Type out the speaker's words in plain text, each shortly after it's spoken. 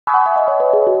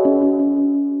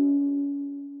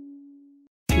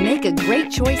Make a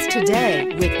great choice today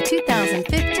with the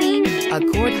 2015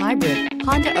 Accord Hybrid.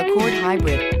 Honda Accord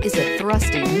Hybrid is a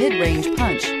thrusty mid-range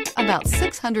punch, about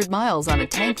 600 miles on a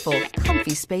tank full,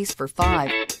 comfy space for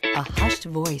 5, a hushed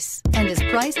voice, and is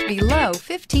priced below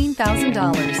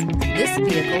 $15,000. This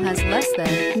vehicle has less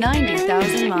than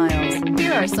 90,000 miles.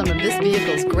 Here are some of this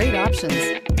vehicle's great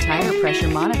options: tire pressure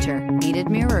monitor, heated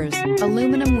mirrors,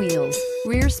 aluminum wheels,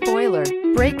 rear spoiler,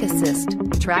 brake assist,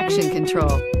 traction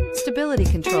control, stability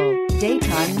control,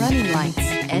 daytime running lights,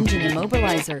 engine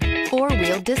immobilizer,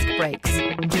 4-wheel disc brakes.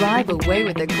 Drive away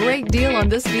with a great deal on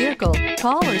this vehicle.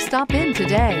 Call or stop in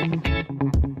today.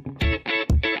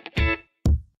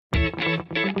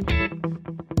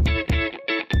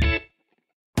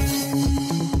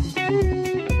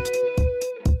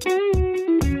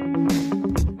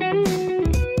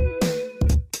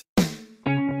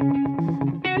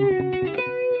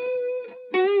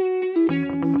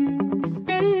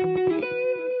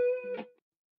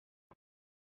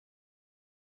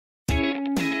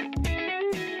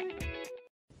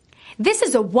 This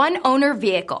is a one-owner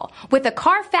vehicle with a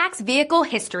Carfax Vehicle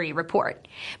History Report.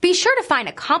 Be sure to find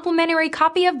a complimentary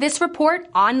copy of this report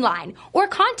online or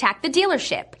contact the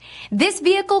dealership. This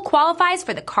vehicle qualifies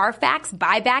for the Carfax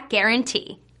Buyback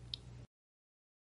Guarantee.